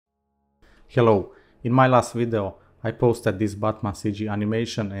Hello, in my last video I posted this Batman CG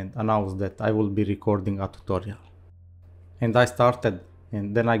animation and announced that I will be recording a tutorial. And I started,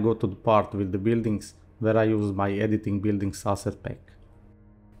 and then I go to the part with the buildings where I use my editing buildings asset pack.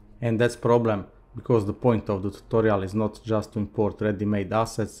 And that's problem because the point of the tutorial is not just to import ready-made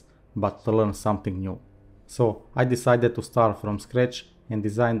assets, but to learn something new. So I decided to start from scratch and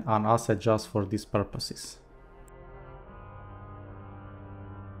design an asset just for these purposes.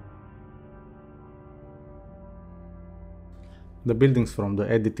 The buildings from the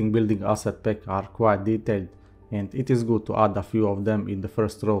editing building asset pack are quite detailed, and it is good to add a few of them in the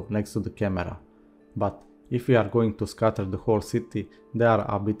first row next to the camera. But if we are going to scatter the whole city, they are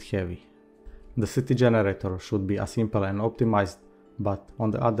a bit heavy. The city generator should be as simple and optimized, but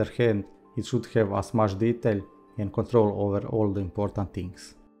on the other hand, it should have as much detail and control over all the important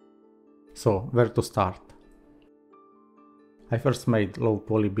things. So, where to start? I first made low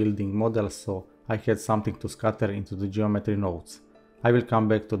poly building models, so I had something to scatter into the geometry nodes. I will come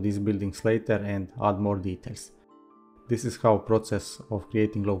back to these buildings later and add more details. This is how the process of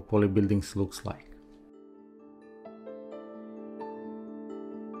creating low poly buildings looks like.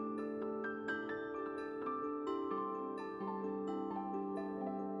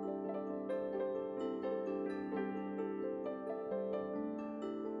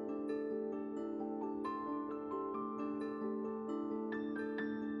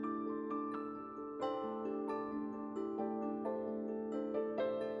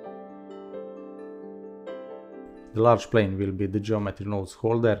 The large plane will be the geometry nodes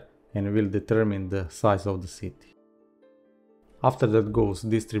holder and will determine the size of the city. After that goes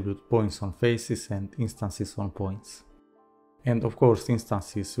distribute points on faces and instances on points. And of course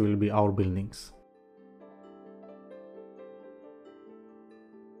instances will be our buildings.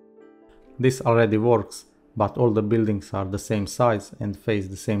 This already works, but all the buildings are the same size and face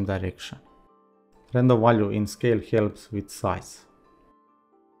the same direction. Random value in scale helps with size.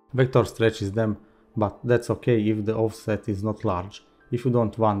 Vector stretches them, but that's okay if the offset is not large. If you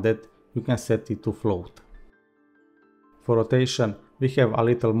don't want that, you can set it to float. For rotation, we have a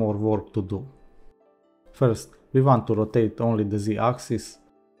little more work to do. First, we want to rotate only the z-axis.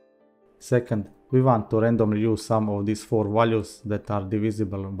 Second, we want to randomly use some of these 4 values that are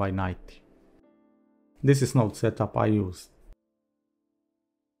divisible by 90. This is node setup I used.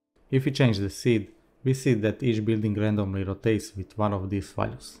 If we change the seed, we see that each building randomly rotates with one of these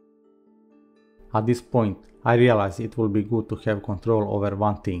values. At this point, I realize it will be good to have control over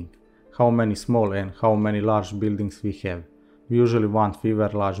one thing: how many small and how many large buildings we have. We usually want fewer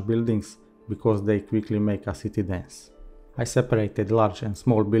large buildings because they quickly make a city dense. I separated large and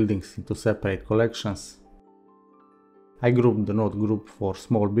small buildings into separate collections. I grouped the node group for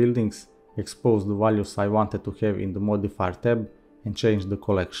small buildings, exposed the values I wanted to have in the modifier tab, and changed the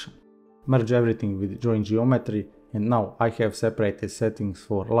collection. Merge everything with join geometry, and now I have separated settings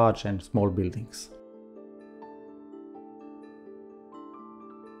for large and small buildings.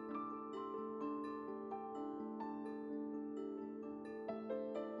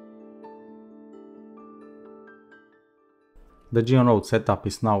 The Geo Node setup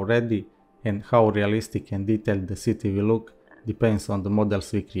is now ready, and how realistic and detailed the city will look depends on the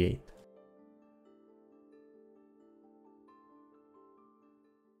models we create.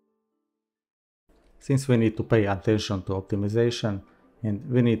 Since we need to pay attention to optimization and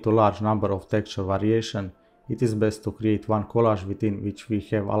we need a large number of texture variation, it is best to create one collage within which we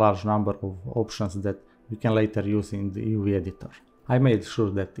have a large number of options that we can later use in the UV editor. I made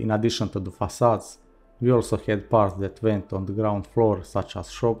sure that in addition to the facades, we also had parts that went on the ground floor such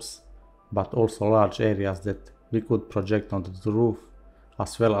as shops, but also large areas that we could project onto the roof,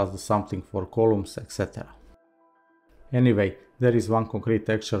 as well as something for columns, etc. Anyway, there is one concrete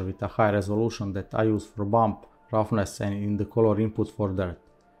texture with a high resolution that I use for bump, roughness and in the color input for dirt.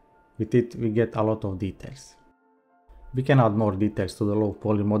 With it we get a lot of details. We can add more details to the low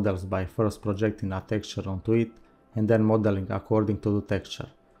poly models by first projecting a texture onto it and then modeling according to the texture.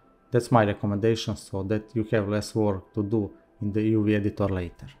 That's my recommendation so that you have less work to do in the UV editor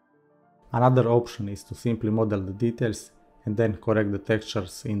later. Another option is to simply model the details and then correct the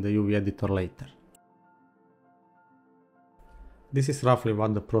textures in the UV editor later. This is roughly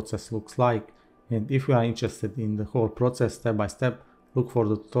what the process looks like, and if you are interested in the whole process step by step, look for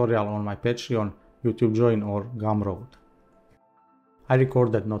the tutorial on my Patreon, YouTube Join or Gumroad. I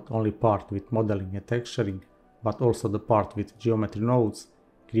recorded not only part with modeling and texturing, but also the part with geometry nodes,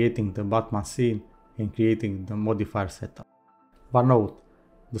 creating the Batman scene and creating the modifier setup. One note,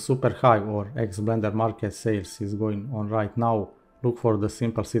 the super high or X Blender market sales is going on right now. Look for the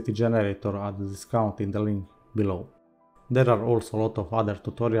simple city generator at the discount in the link below. There are also a lot of other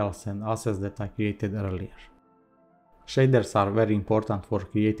tutorials and assets that I created earlier. Shaders are very important for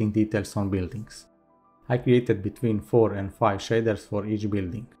creating details on buildings. I created between 4 and 5 shaders for each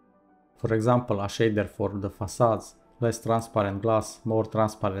building. For example, a shader for the facades, less transparent glass, more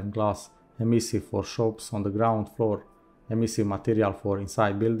transparent glass, emissive for shops on the ground floor, emissive material for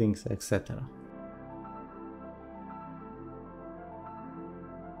inside buildings, etc.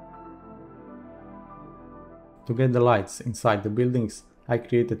 To get the lights inside the buildings, I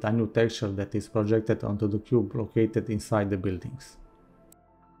created a new texture that is projected onto the cube located inside the buildings.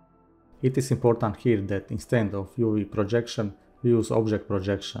 It is important here that instead of UV projection, we use object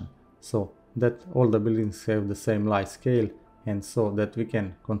projection, so that all the buildings have the same light scale and so that we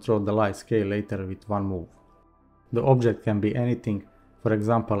can control the light scale later with one move. The object can be anything, for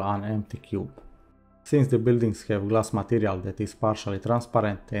example an empty cube. Since the buildings have glass material that is partially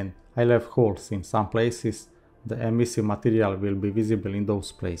transparent and I left holes in some places, the emissive material will be visible in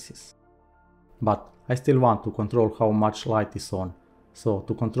those places. But I still want to control how much light is on, so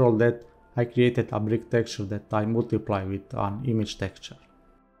to control that I created a brick texture that I multiply with an image texture.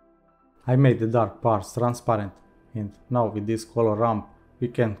 I made the dark parts transparent and now with this color ramp we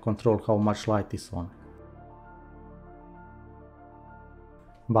can control how much light is on.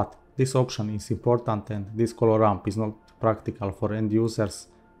 But this option is important and this color ramp is not practical for end users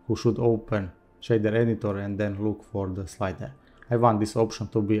who should open shader editor and then look for the slider. I want this option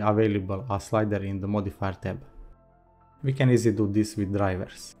to be available as slider in the modifier tab. We can easily do this with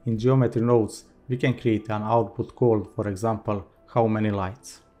drivers. In geometry nodes, we can create an output called, for example, how many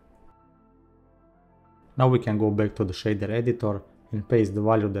lights. Now we can go back to the shader editor and paste the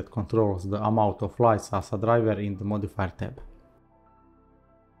value that controls the amount of lights as a driver in the modifier tab.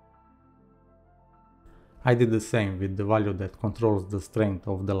 I did the same with the value that controls the strength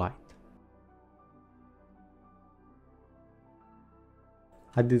of the light.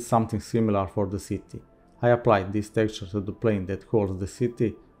 I did something similar for the city. I applied this texture to the plane that holds the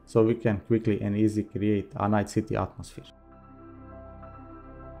city, so we can quickly and easily create a night city atmosphere.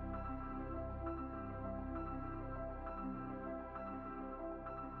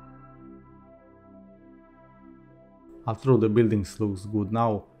 Although the buildings looks good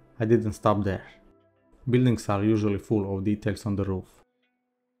now, I didn't stop there. Buildings are usually full of details on the roof.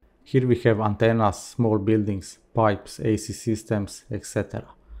 Here we have antennas, small buildings, pipes, AC systems, etc.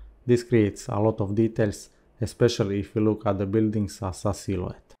 This creates a lot of details, especially if you look at the buildings as a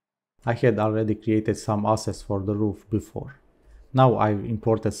silhouette. I had already created some assets for the roof before. Now I've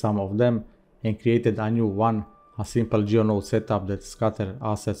imported some of them and created a new one, a simple Geo Neode setup that scatters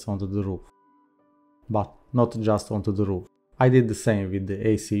assets onto the roof. But not just onto the roof. I did the same with the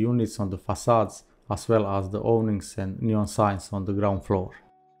AC units on the facades, as well as the awnings and neon signs on the ground floor.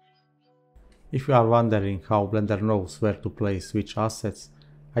 If you are wondering how Blender knows where to place which assets,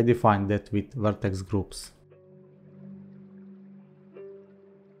 I define that with vertex groups.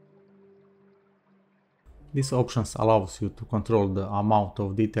 This option allows you to control the amount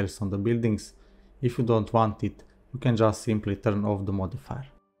of details on the buildings. If you don't want it, you can just simply turn off the modifier.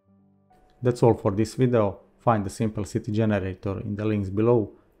 That's all for this video. Find the simple city generator in the links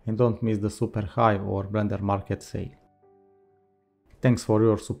below and don't miss the Super High or Blender Market sale. Thanks for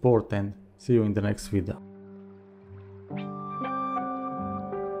your support and see you in the next video.